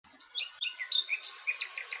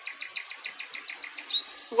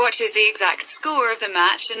What is the exact score of the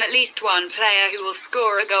match and at least one player who will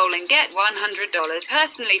score a goal and get $100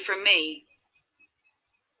 personally from me?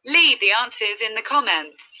 Leave the answers in the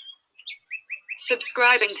comments.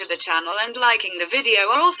 Subscribing to the channel and liking the video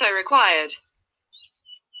are also required.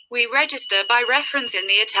 We register by reference in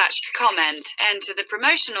the attached comment. Enter the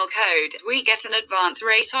promotional code. We get an advance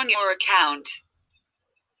rate on your account.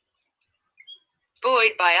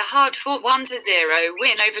 Buoyed by a hard-fought 1-0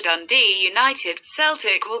 win over Dundee United,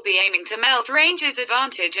 Celtic will be aiming to melt Rangers'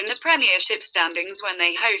 advantage in the Premiership standings when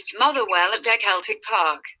they host Motherwell at their Celtic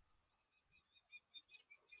Park.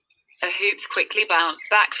 The Hoops quickly bounced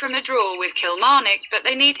back from a draw with Kilmarnock, but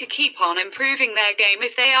they need to keep on improving their game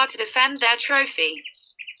if they are to defend their trophy.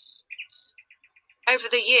 Over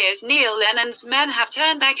the years, Neil Lennon's men have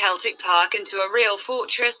turned their Celtic Park into a real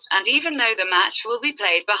fortress, and even though the match will be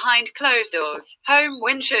played behind closed doors, home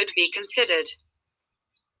win should be considered.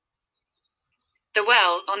 The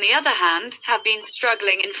Well, on the other hand, have been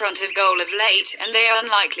struggling in front of goal of late, and they are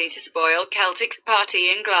unlikely to spoil Celtic's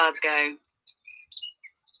party in Glasgow.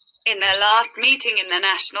 In their last meeting in the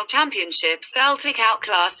National Championship, Celtic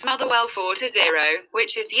outclassed Motherwell 4-0,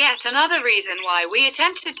 which is yet another reason why we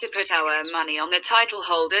attempted to put our money on the title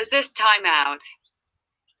holders this time out.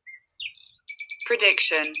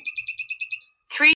 Prediction.